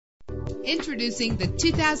Introducing the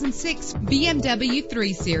 2006 BMW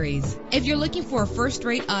 3 Series. If you're looking for a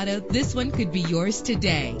first-rate auto, this one could be yours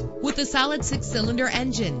today. With a solid 6-cylinder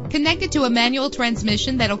engine connected to a manual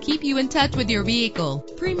transmission that'll keep you in touch with your vehicle.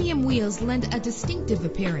 Premium wheels lend a distinctive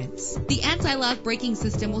appearance. The anti-lock braking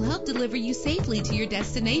system will help deliver you safely to your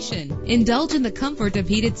destination. Indulge in the comfort of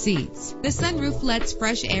heated seats. The sunroof lets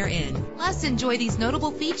fresh air in. Plus, enjoy these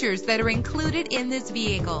notable features that are included in this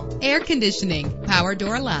vehicle: air conditioning, power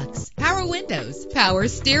door locks, power windows, power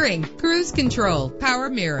steering, cruise control, power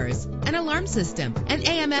mirrors, an alarm system, an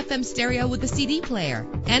AM/FM stereo with a CD player.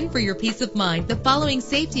 And for your peace of mind, the following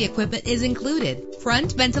safety equipment is included: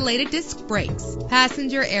 front ventilated disc brakes,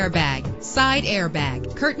 passenger airbag, side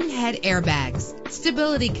airbag, curtain head airbags,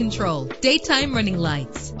 stability control, daytime running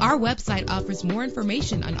lights. Our website offers more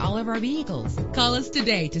information on all of our vehicles. Call us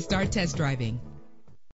today to start test driving.